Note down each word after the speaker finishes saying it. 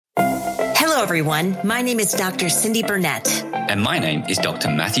Hello, everyone. My name is Dr. Cindy Burnett. And my name is Dr.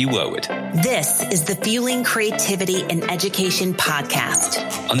 Matthew Werwood. This is the Fueling Creativity in Education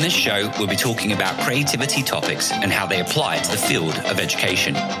podcast. On this show, we'll be talking about creativity topics and how they apply to the field of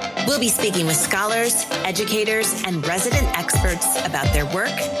education. We'll be speaking with scholars, educators, and resident experts about their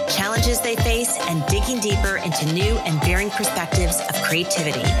work, challenges they face, and digging deeper into new and varying perspectives of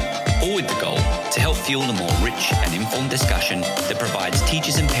creativity. All with the goal to help fuel a more rich and informed discussion that provides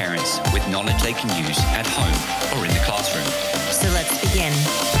teachers and parents with knowledge they can use at home or in the classroom. So let's begin.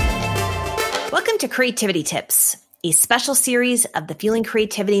 Welcome to Creativity Tips, a special series of the Fueling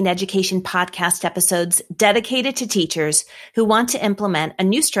Creativity in Education podcast episodes dedicated to teachers who want to implement a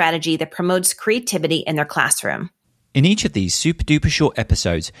new strategy that promotes creativity in their classroom. In each of these super duper short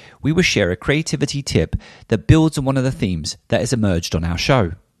episodes, we will share a creativity tip that builds on one of the themes that has emerged on our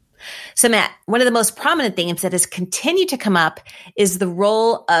show. So Matt, one of the most prominent themes that has continued to come up is the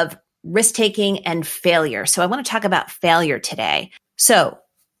role of risk-taking and failure. So I want to talk about failure today. So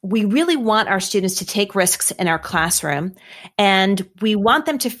we really want our students to take risks in our classroom, and we want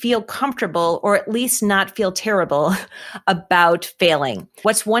them to feel comfortable or at least not feel terrible about failing.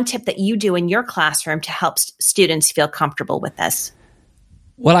 What's one tip that you do in your classroom to help students feel comfortable with this?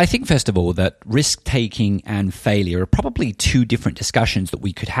 Well, I think, first of all, that risk-taking and failure are probably two different discussions that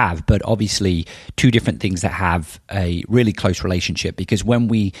we could have, but obviously two different things that have a really close relationship, because when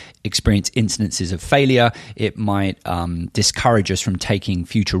we experience incidences of failure, it might discourage us from taking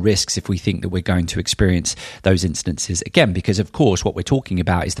future risks if we think that we're going to experience those incidences again, because, of course, what we're talking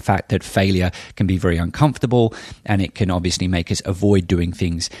about is the fact that failure can be very uncomfortable and it can obviously make us avoid doing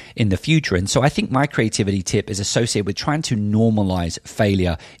things in the future. And so I think my creativity tip is associated with trying to normalize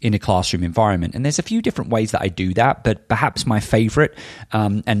failure in a classroom environment. And there's a few different ways that I do that, but perhaps my favorite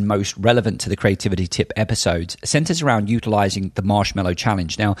and most relevant to the creativity tip episodes centers around utilizing the Marshmallow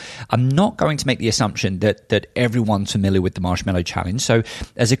Challenge. Now, I'm not going to make the assumption that everyone's familiar with the Marshmallow Challenge. So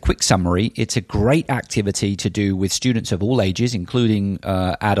as a quick summary, it's a great activity to do with students of all ages, including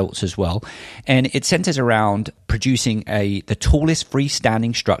adults as well. And it centers around producing the tallest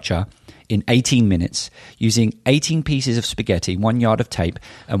freestanding structure in 18 minutes using 18 pieces of spaghetti, 1 yard of tape,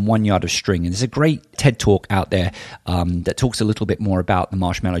 and 1 yard of string. And there's a great TED Talk out there that talks a little bit more about the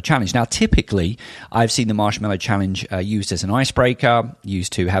Marshmallow Challenge. Now, typically, I've seen the Marshmallow Challenge used as an icebreaker,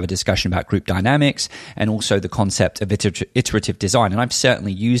 used to have a discussion about group dynamics, and also the concept of iterative design. And I've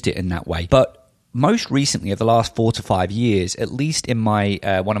certainly used it in that way. But most recently, over the last 4 to 5 years, at least in my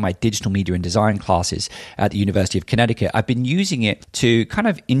one of my digital media and design classes at the University of Connecticut, I've been using it to kind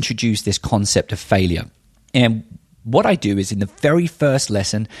of introduce this concept of failure. And what I do is in the very first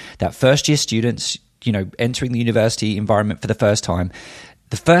lesson, that first year students, entering the university environment for the first time,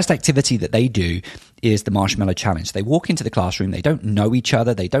 the first activity that they do is the Marshmallow Challenge. They walk into the classroom, they don't know each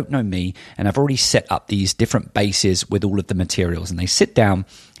other, they don't know me, and I've already set up these different bases with all of the materials. And they sit down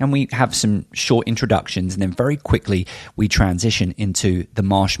and we have some short introductions, and then very quickly we transition into the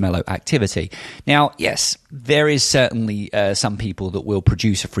marshmallow activity. Now, yes, there is certainly some people that will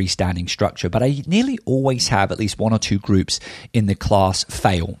produce a freestanding structure, but I nearly always have at least one or two groups in the class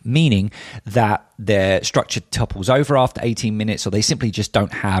fail, meaning that their structure topples over after 18 minutes, or they simply just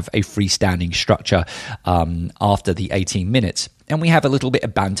don't have a freestanding structure after the 18 minutes. And we have a little bit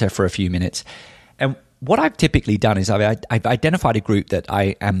of banter for a few minutes. And what I've typically done is I've identified a group that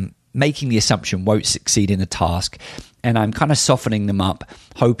I am making the assumption won't succeed in the task, and I'm kind of softening them up,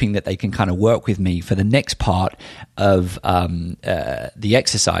 hoping that they can kind of work with me for the next part of the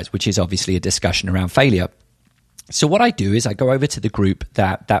exercise, which is obviously a discussion around failure. So what I do is I go over to the group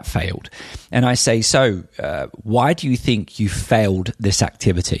that failed, and I say, why do you think you failed this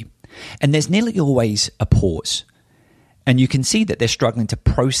activity? And there's nearly always a pause. And you can see that they're struggling to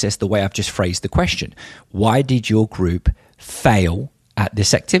process the way I've just phrased the question. Why did your group fail at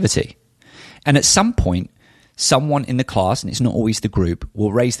this activity? And at some point, someone in the class, and it's not always the group,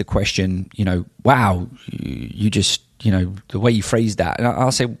 will raise the question, wow, you just, the way you phrased that. And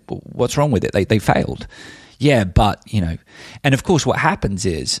I'll say, what's wrong with it? They failed. Yeah, but, and of course what happens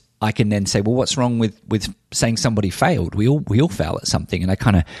is I can then say, well, what's wrong with saying somebody failed? We all fail at something. And I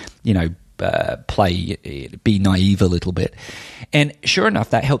kind of, be naive a little bit. And sure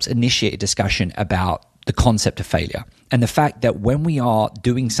enough, that helps initiate a discussion about the concept of failure and the fact that when we are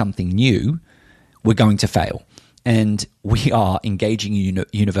doing something new, we're going to fail. And we are engaging in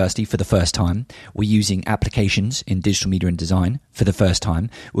university for the first time. We're using applications in digital media and design for the first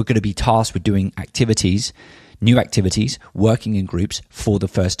time. We're going to be tasked with doing new activities, working in groups for the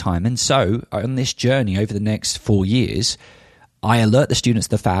first time. And so on this journey over the next 4 years, I alert the students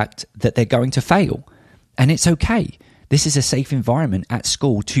to the fact that they're going to fail. And it's okay. this is a safe environment at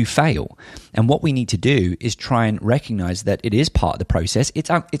school to fail. And what we need to do is try and recognize that it is part of the process. It's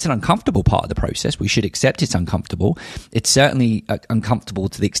an uncomfortable part of the process. We should accept it's uncomfortable. It's certainly uncomfortable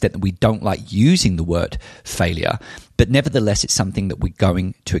to the extent that we don't like using the word failure. But nevertheless, it's something that we're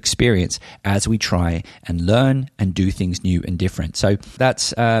going to experience as we try and learn and do things new and different. So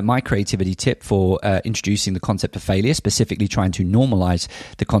that's my creativity tip for introducing the concept of failure, specifically trying to normalize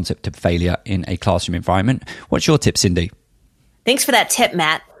the concept of failure in a classroom environment. What's your tip, Cindy? Thanks for that tip,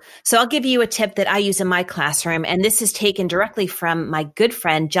 Matt. So I'll give you a tip that I use in my classroom, and this is taken directly from my good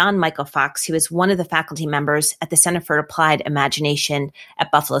friend, John Michael Fox, who is one of the faculty members at the Center for Applied Imagination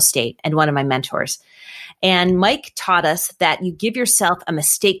at Buffalo State and one of my mentors. And Mike taught us that you give yourself a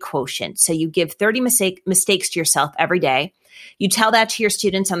mistake quotient. So you give 30 mistakes to yourself every day. You tell that to your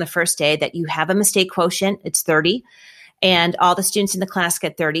students on the first day that you have a mistake quotient. It's 30. And all the students in the class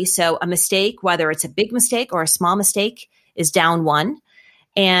get 30. So a mistake, whether it's a big mistake or a small mistake, is down 1.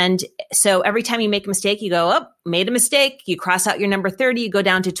 And so every time you make a mistake, you go, oh, made a mistake. You cross out your number 30, you go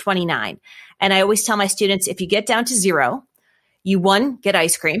down to 29. And I always tell my students, if you get down to 0, you 1, get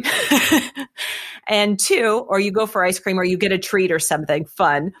ice cream. And 2, or you go for ice cream or you get a treat or something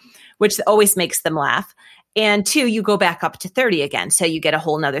fun, which always makes them laugh. And 2, you go back up to 30 again. So you get a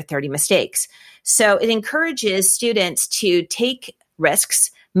whole nother 30 mistakes. So it encourages students to take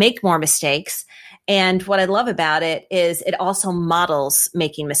risks, make more mistakes. And what I love about it is it also models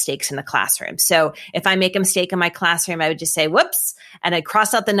making mistakes in the classroom. So if I make a mistake in my classroom, I would just say, whoops, and I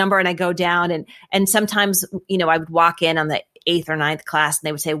cross out the number and I go down. And sometimes, I would walk in on the 8th or 9th class and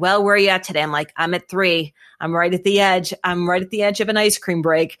they would say, well, where are you at today? I'm like, I'm at 3. I'm right at the edge. I'm right at the edge of an ice cream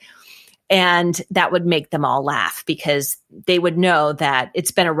break. And that would make them all laugh because they would know that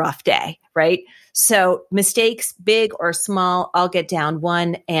it's been a rough day, right? So mistakes, big or small, all get down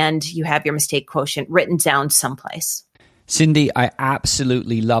 1 and you have your mistake quotient written down someplace. Cindy, I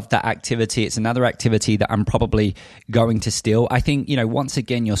absolutely love that activity. It's another activity that I'm probably going to steal. I think, once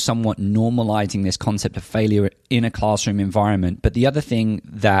again, you're somewhat normalizing this concept of failure in a classroom environment. But the other thing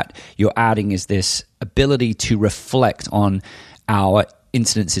that you're adding is this ability to reflect on our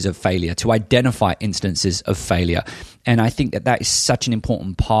incidences of failure, to identify incidences of failure. And I think that is such an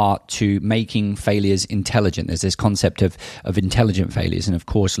important part to making failures intelligent. There's this concept of intelligent failures and, of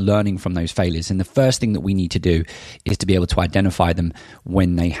course, learning from those failures. And the first thing that we need to do is to be able to identify them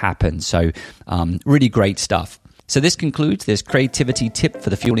when they happen. So really great stuff. So this concludes this creativity tip for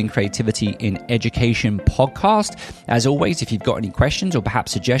the Fueling Creativity in Education podcast. As always, if you've got any questions or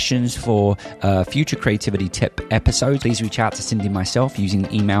perhaps suggestions for future creativity tip episodes, please reach out to Cindy and myself using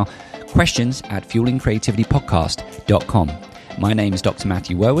the email questions@fuelingcreativity.podcast.com. My name is Dr.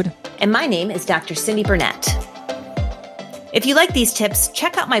 Matthew Worwood. And my name is Dr. Cindy Burnett. If you like these tips,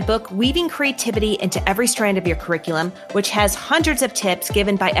 check out my book, Weaving Creativity into Every Strand of Your Curriculum, which has hundreds of tips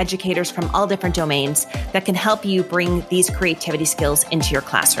given by educators from all different domains that can help you bring these creativity skills into your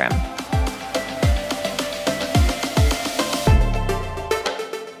classroom.